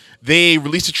said, they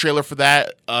released a trailer for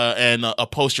that and a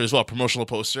poster as well, a promotional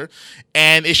poster,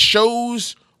 and it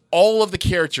shows all of the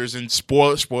characters, and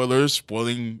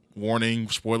spoiling warning,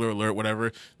 spoiler alert,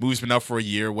 whatever. Movie's been out for a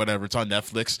year, whatever. It's on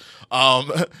Netflix.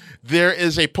 There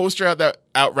is a poster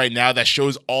out right now that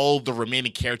shows all the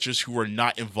remaining characters who were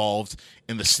not involved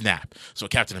in the snap. So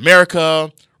Captain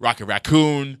America, Rocket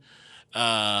Raccoon,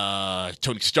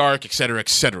 Tony Stark, etc.,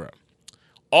 etc.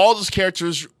 All those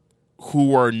characters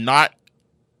who are not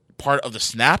part of the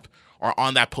snap are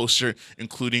on that poster,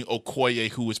 including Okoye,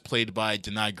 who was played by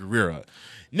Denai Guerrera.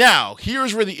 Now,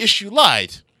 here's where the issue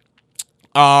lied.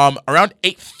 Around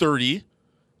 8:30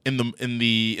 in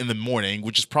the morning,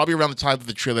 which is probably around the time that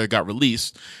the trailer got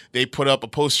released, they put up a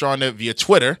poster on it via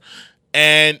Twitter,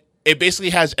 and it basically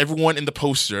has everyone in the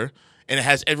poster, and it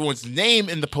has everyone's name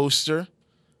in the poster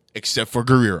except for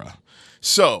Guerrera.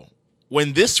 So,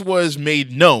 when this was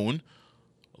made known,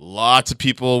 lots of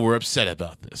people were upset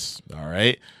about this, all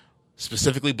right?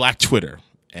 Specifically Black Twitter.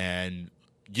 And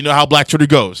you know how Black Twitter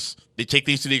goes. They take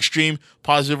things to the extreme,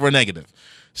 positive or negative.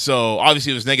 So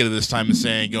obviously it was negative this time in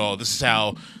saying, this is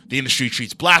how the industry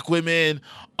treats black women.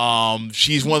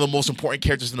 She's one of the most important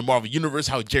characters in the Marvel Universe.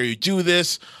 How dare you do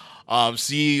this?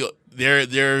 See,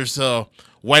 there's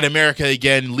white America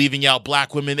again, leaving out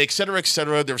black women, etc.,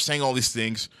 etc. They were saying all these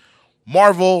things.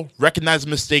 Marvel recognized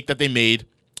the mistake that they made.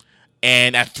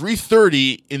 And at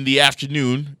 3:30 in the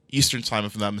afternoon, Eastern time,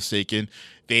 if I'm not mistaken,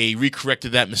 they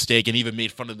recorrected that mistake and even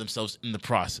made fun of themselves in the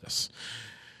process.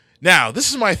 Now, this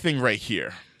is my thing right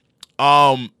here.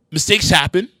 Mistakes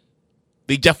happen.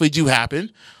 They definitely do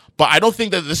happen. But I don't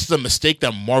think that this is a mistake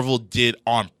that Marvel did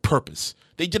on purpose.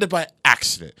 They did it by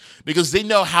accident because they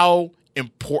know how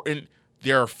important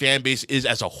their fan base is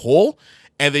as a whole,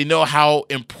 and they know how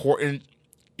important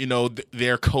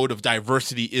their code of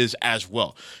diversity is as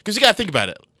well. Because you got to think about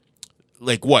it.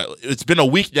 Like what? It's been a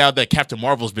week now that Captain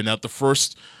Marvel's been out, the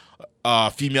first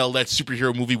female-led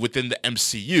superhero movie within the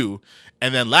MCU.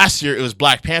 And then last year it was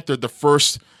Black Panther, the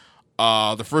first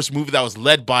movie that was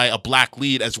led by a black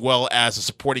lead as well as a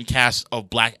supporting cast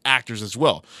of black actors as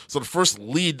well. So the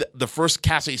first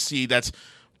cast they see that's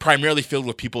primarily filled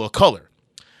with people of color.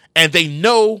 And they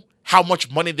know how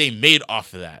much money they made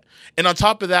off of that. And on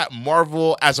top of that,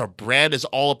 Marvel as a brand is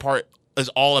all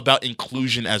about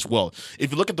inclusion as well.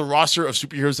 If you look at the roster of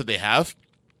superheroes that they have,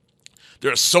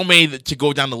 there are so many to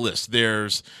go down the list.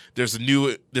 There's a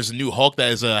new Hulk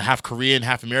that is a half Korean,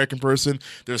 half American person.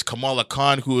 There's Kamala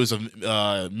Khan, who is of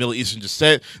Middle Eastern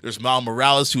descent. There's Miles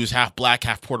Morales, who is half black,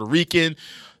 half Puerto Rican.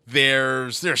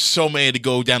 There's so many to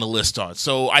go down the list on.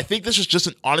 So I think this was just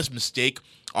an honest mistake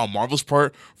on Marvel's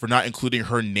part for not including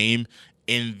her name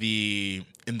in the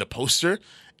poster.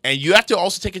 And you have to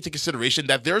also take into consideration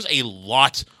that there's a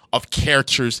lot of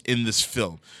characters in this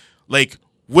film. Like,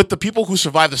 with the people who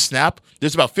survived the snap,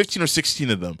 there's about 15 or 16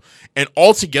 of them. And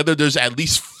altogether, there's at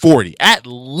least 40. At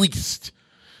least.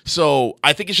 So,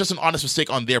 I think it's just an honest mistake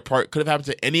on their part. Could have happened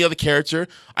to any other character.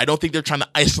 I don't think they're trying to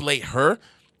isolate her.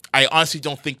 I honestly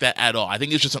don't think that at all. I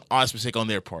think it's just an honest mistake on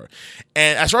their part.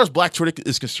 And as far as Black Twitter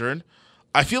is concerned,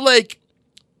 I feel like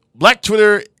Black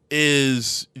Twitter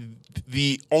is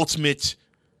the ultimate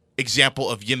example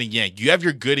of yin and yang. You have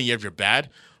your good and you have your bad,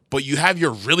 but you have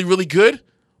your really, really good,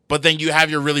 but then you have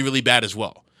your really, really bad as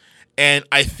well. And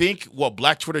I think what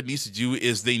Black Twitter needs to do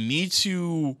is they need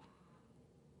to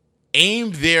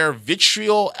aim their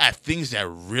vitriol at things that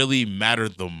really matter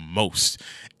the most.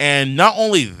 And not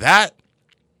only that,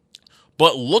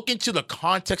 but look into the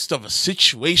context of a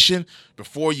situation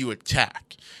before you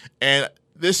attack. And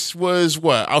this was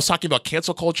what I was talking about,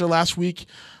 cancel culture last week,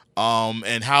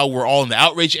 and how we're all in the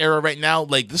outrage era right now.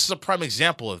 Like, this is a prime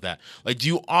example of that. Like, do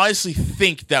you honestly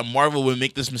think that Marvel would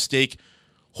make this mistake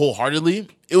wholeheartedly?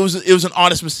 It was an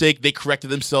honest mistake. They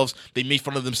corrected themselves. They made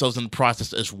fun of themselves in the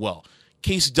process as well.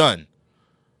 Case done.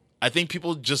 I think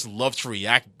people just love to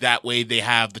react that way. They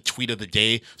have the tweet of the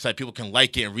day so that people can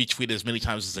like it and retweet it as many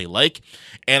times as they like.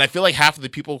 And I feel like half of the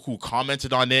people who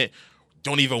commented on it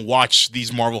don't even watch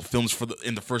these Marvel films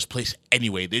in the first place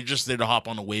anyway. They're just there to hop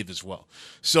on a wave as well.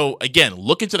 So again,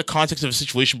 look into the context of a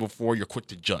situation before you're quick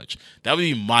to judge. That would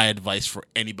be my advice for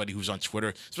anybody who's on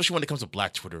Twitter, especially when it comes to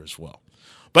Black Twitter as well.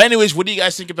 But anyways, what do you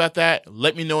guys think about that?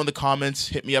 Let me know in the comments.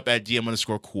 Hit me up at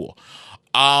DM_cool.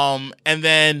 And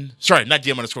then, sorry, not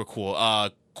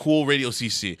DM_cool. Cool Radio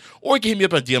CC. Or you can hit me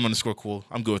up at DM_cool.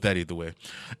 I'm good with that either way.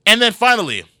 And then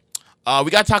finally,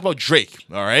 we got to talk about Drake,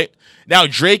 all right? Now,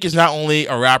 Drake is not only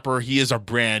a rapper, he is a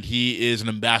brand. He is an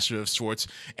ambassador of sorts,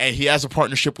 and he has a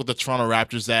partnership with the Toronto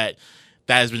Raptors that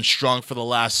that has been strong for the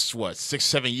last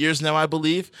 6-7 years now, I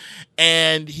believe,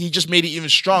 and he just made it even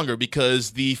stronger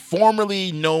because the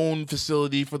formerly known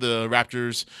facility for the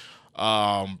Raptors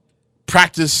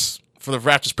practice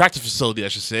facility, I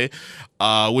should say,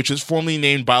 which was formerly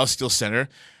named BioSteel Center,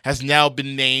 has now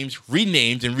been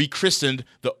renamed, and rechristened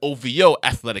the OVO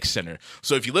Athletic Center.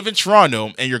 So if you live in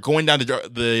Toronto and you're going down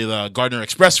the Gardner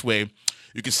Expressway,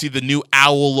 you can see the new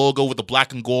owl logo with the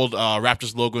black and gold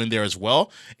Raptors logo in there as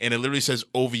well, and it literally says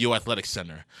OVO Athletic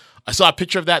Center. I saw a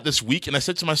picture of that this week, and I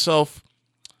said to myself,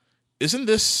 isn't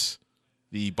this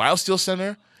the BioSteel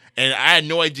Center? And I had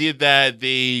no idea that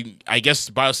I guess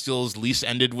BioSteel's lease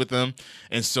ended with them,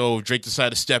 and so Drake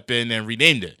decided to step in and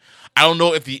renamed it. I don't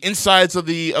know if the insides of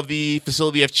the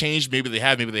facility have changed. Maybe they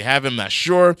have, maybe they haven't. I'm not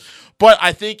sure. But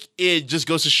I think it just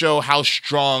goes to show how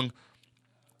strong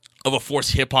of a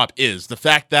force hip-hop is. The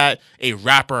fact that a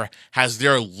rapper has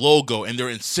their logo and their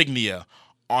insignia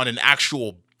on an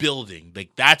actual building,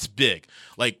 like, that's big.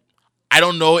 Like, I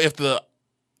don't know if the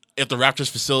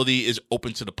Raptors facility is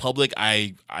open to the public.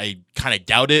 I kind of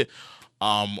doubt it.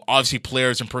 Obviously,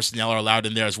 players and personnel are allowed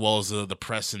in there, as well as the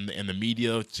press and the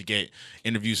media, to get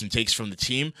interviews and takes from the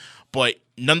team. But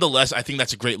nonetheless, I think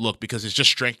that's a great look because it's just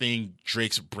strengthening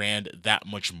Drake's brand that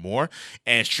much more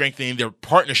and strengthening their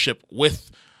partnership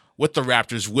with the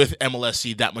Raptors, with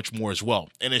MLSC that much more as well.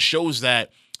 And it shows that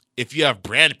if you have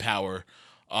brand power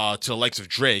to the likes of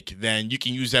Drake, then you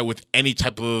can use that with any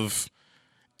type of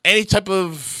entity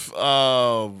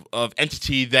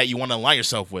that you want to align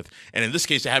yourself with. And in this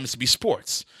case, it happens to be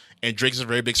sports. And Drake is a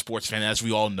very big sports fan, as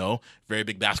we all know, very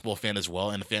big basketball fan as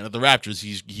well, and a fan of the Raptors.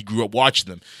 He grew up watching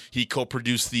them. He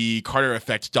co-produced the Carter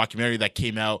Effect documentary that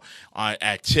came out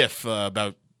at TIFF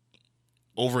about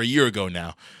over a year ago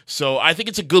now. So I think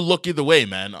it's a good look either way,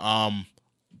 man. I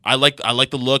like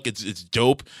the look. It's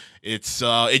dope. It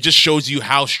just shows you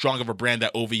how strong of a brand that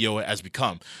OVO has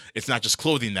become. It's not just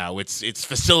clothing now. It's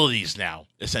facilities now,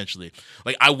 essentially.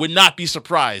 Like, I would not be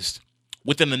surprised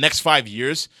within the next 5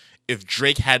 years if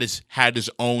Drake had his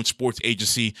own sports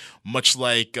agency, much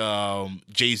like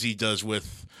Jay-Z does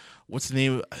with, what's the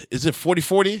name? Is it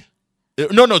 4040?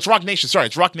 No, it's Rock Nation. Sorry,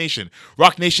 it's Rock Nation.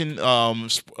 Rock Nation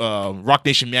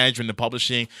Management and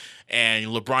Publishing, and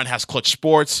LeBron has Clutch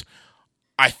Sports.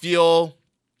 I feel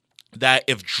that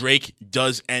if Drake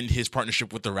does end his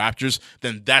partnership with the Raptors,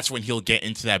 then that's when he'll get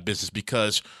into that business,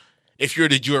 because if you were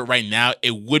to do it right now,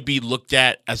 it would be looked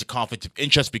at as a conflict of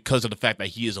interest because of the fact that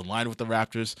he is aligned with the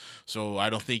Raptors. So I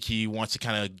don't think he wants to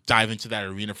kind of dive into that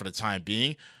arena for the time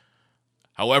being.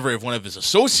 However, if one of his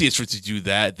associates were to do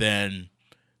that, then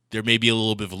there may be a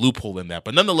little bit of a loophole in that.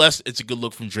 But nonetheless, it's a good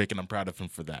look from Drake, and I'm proud of him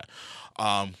for that.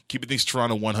 Keeping things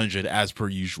Toronto 100 as per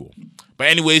usual. But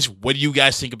anyways, what do you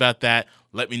guys think about that?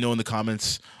 Let me know in the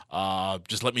comments.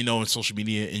 Just let me know on social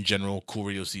media in general. Cool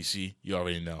Radio CC, you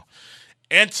already know.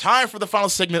 And time for the final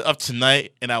segment of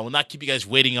tonight, and I will not keep you guys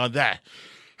waiting on that.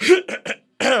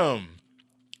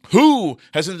 Who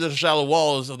has entered the shallow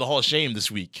walls of the Hall of Shame this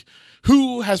week?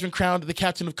 Who has been crowned the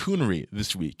captain of coonery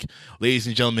this week? Ladies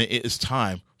and gentlemen, it is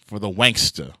time for the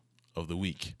Wankster of the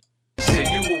Week.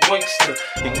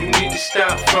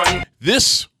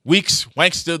 This week's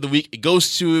Wankster of the Week, it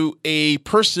goes to a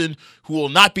person who will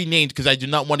not be named because I do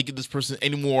not want to give this person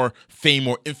any more fame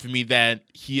or infamy that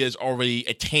he has already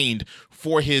attained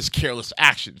for his careless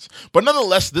actions. But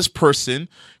nonetheless, this person,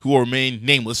 who will remain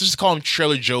nameless, let's just call him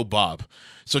Trailer Joe Bob.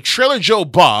 So Trailer Joe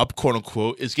Bob, quote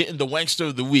unquote, is getting the Wankster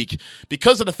of the Week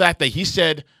because of the fact that he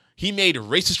said he made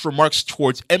racist remarks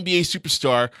towards NBA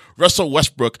superstar Russell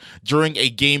Westbrook during a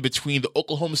game between the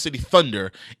Oklahoma City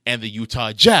Thunder and the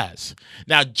Utah Jazz.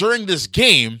 Now, during this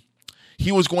game,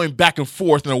 he was going back and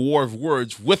forth in a war of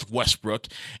words with Westbrook.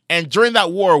 And during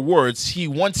that war of words, he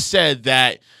once said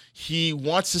that he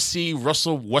wants to see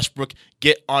Russell Westbrook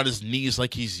get on his knees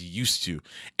like he's used to.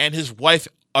 And his wife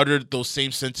uttered those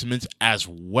same sentiments as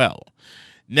well.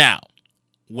 Now,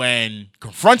 when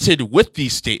confronted with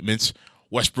these statements,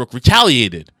 Westbrook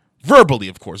retaliated. Verbally,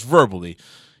 of course, verbally.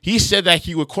 He said that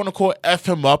he would, quote unquote, F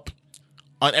him up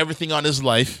on everything on his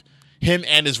life, him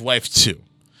and his wife too.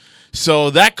 So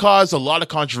that caused a lot of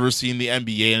controversy in the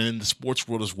NBA and in the sports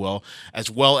world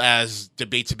as well as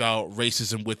debates about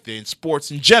racism within sports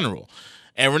in general.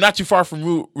 And we're not too far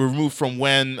from removed from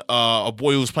when a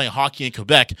boy who was playing hockey in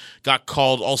Quebec got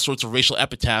called all sorts of racial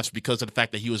epithets because of the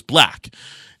fact that he was black.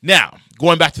 Now,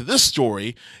 going back to this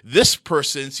story, this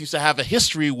person seems to have a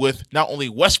history with not only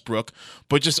Westbrook,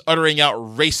 but just uttering out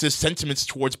racist sentiments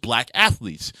towards black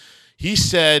athletes. He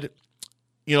said,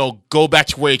 go back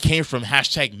to where he came from,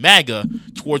 #MAGA,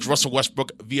 towards Russell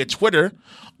Westbrook via Twitter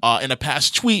in a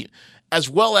past tweet. as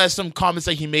well as some comments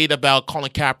that he made about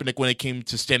Colin Kaepernick when it came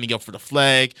to standing up for the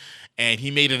flag, and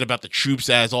he made it about the troops,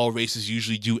 as all races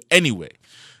usually do anyway.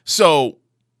 So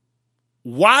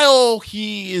while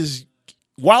the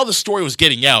story was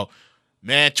getting out,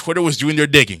 man, Twitter was doing their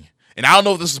digging. And I don't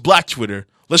know if this is Black Twitter.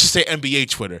 Let's just say NBA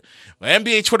Twitter. But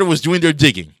NBA Twitter was doing their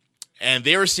digging. And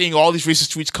they were seeing all these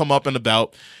racist tweets come up and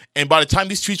about. And by the time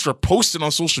these tweets were posted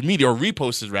on social media, or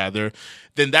reposted rather,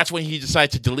 then that's when he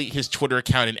decided to delete his Twitter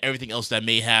account and everything else that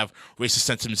may have racist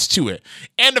sentiments to it.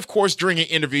 And of course, during an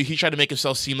interview, he tried to make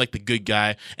himself seem like the good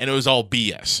guy, and it was all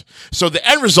BS. So the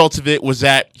end result of it was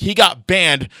that he got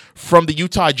banned from the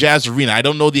Utah Jazz Arena. I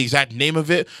don't know the exact name of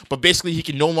it, but basically he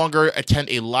can no longer attend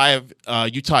a live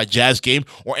Utah Jazz game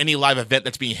or any live event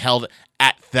that's being held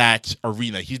at that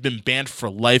arena. He's been banned for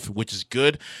life, which is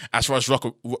good. As far as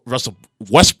Russell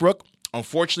Westbrook,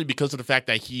 unfortunately, because of the fact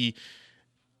that he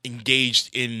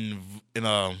engaged in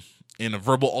a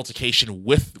verbal altercation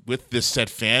with this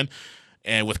said fan,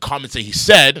 and with comments that he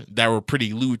said that were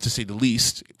pretty lewd to say the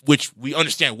least, which we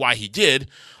understand why he did.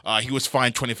 He was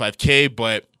fined $25,000,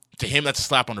 but to him, that's a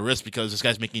slap on the wrist because this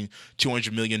guy's making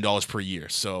 $200 million per year.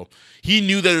 So he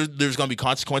knew that there's going to be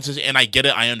consequences, and I get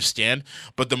it. I understand.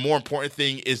 But the more important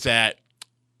thing is that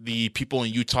the people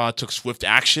in Utah took swift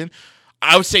action.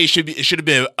 I would say it should have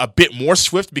been a bit more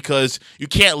swift, because you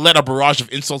can't let a barrage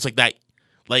of insults like that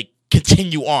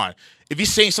continue on. If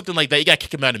he's saying something like that, you got to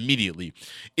kick him out immediately.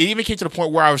 It even came to the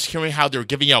point where I was hearing how they were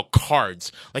giving out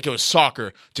cards, like it was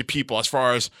soccer, to people as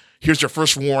far as, here's your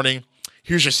first warning,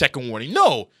 here's your second warning.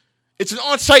 No, it's an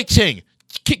on-site thing.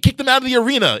 Kick them out of the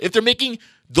arena. If they're making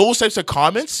those types of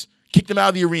comments, kick them out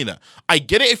of the arena. I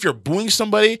get it if you're booing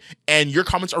somebody and your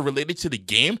comments are related to the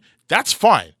game, that's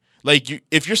fine. Like,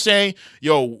 if you're saying,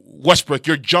 yo, Westbrook,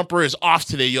 your jumper is off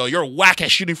today, yo, you're whack at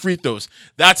shooting free throws,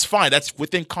 that's fine. That's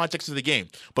within context of the game.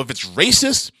 But if it's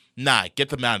racist, nah, get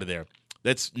them out of there.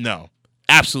 No,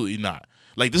 absolutely not.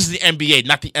 Like, this is the NBA,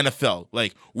 not the NFL.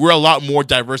 Like, we're a lot more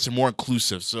diverse and more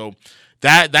inclusive. So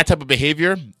that type of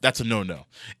behavior, that's a no-no.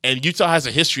 And Utah has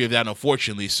a history of that,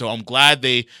 unfortunately. So I'm glad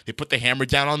they put the hammer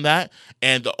down on that.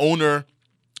 And the owner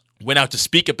went out to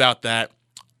speak about that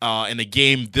in a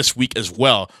game this week as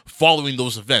well, following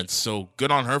those events. So good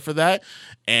on her for that,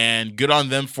 and good on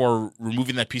them for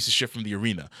removing that piece of shit from the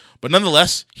arena. But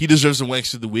nonetheless, he deserves the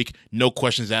Wankster of the Week. No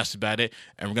questions asked about it.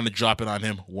 And we're going to drop it on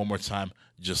him one more time,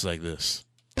 just like this.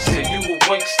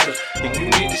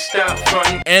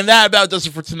 And that about does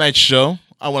it for tonight's show.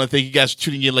 I want to thank you guys for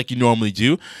tuning in like you normally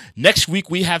do. Next week,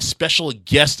 we have special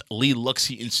guest Lee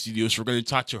Luxie in studio. So we're going to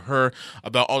talk to her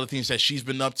about all the things that she's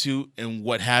been up to and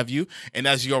what have you. And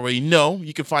as you already know,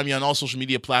 you can find me on all social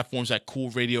media platforms at Cool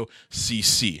Radio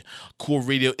CC. Cool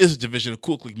Radio is a division of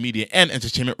Cool Click Media and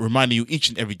Entertainment, reminding you each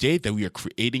and every day that we are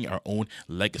creating our own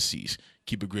legacies.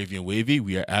 Keep it gravy and wavy.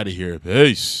 We are out of here.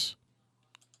 Peace.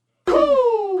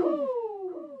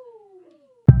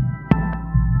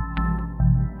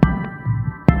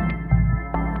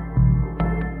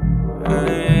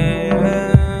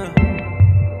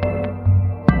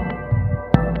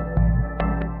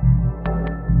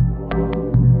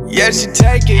 Yeah, she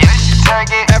take it.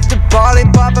 After party,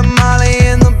 poppin' Molly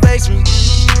in the basement.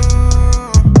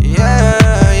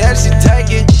 Yeah, she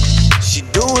take it. She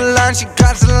do a line, she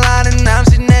cuts a line, and now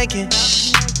she naked.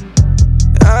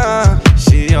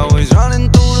 She always running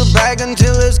through the bag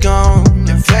until it's gone,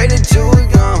 and faded till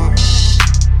it's gone.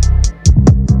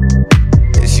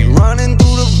 Yeah, she running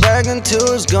through the bag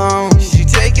until it's gone. She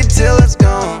take it till it's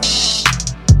gone.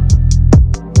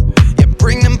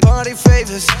 Bring them party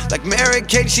favors. Like Mary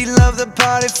Kate, she love the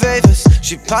party favors.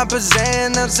 She pop a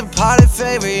Zan, that's a party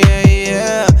favor,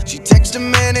 yeah. She texted a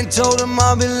man and told him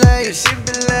I'll be late. Yeah, she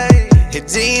be late. Hit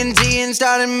D&D and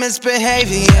started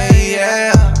misbehaving,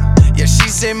 yeah. Yeah, she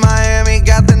say Miami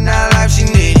got the nightlife she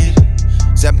needed.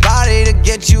 It's that body to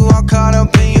get you all caught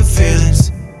up in your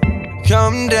feelings.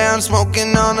 Come down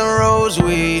smoking on the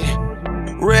roseweed.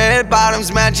 Red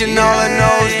bottoms matching all her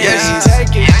nose. Yeah, she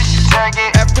take it.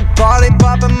 After party,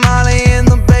 poppin' Molly in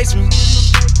the basement.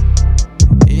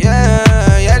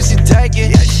 Yeah, she take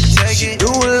it. She do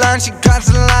a line, she cuts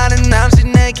a line, and now she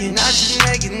naked.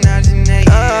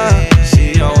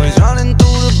 She always running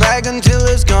through the bag until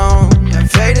it's gone, and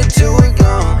faded till it's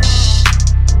gone.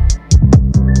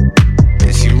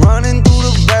 Yeah, she running through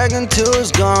the bag until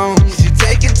it's gone. She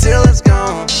take it till it's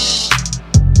gone.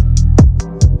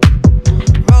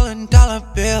 Dollar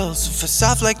bills for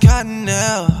soft like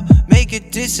cottonelle, make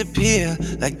it disappear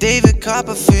like David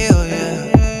Copperfield,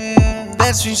 yeah.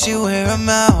 That's when she wear them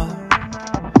out.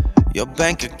 Your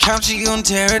bank account, she gon'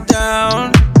 tear it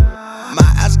down.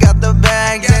 My eyes got the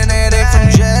bags and it ain't from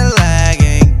jet lag.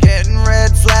 Ain't getting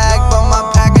red flag, but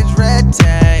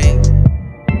take.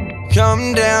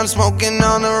 Come down smoking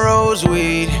on the rose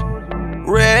weed.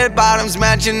 Red bottoms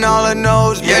matching all her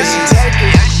nose. Yeah, she take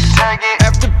it.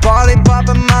 After party,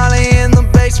 poppin' Molly in the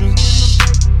basement.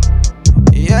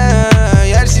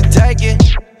 Yeah, she take it.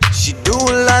 She do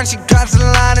a lot, she cuts a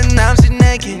lot, and now she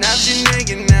naked.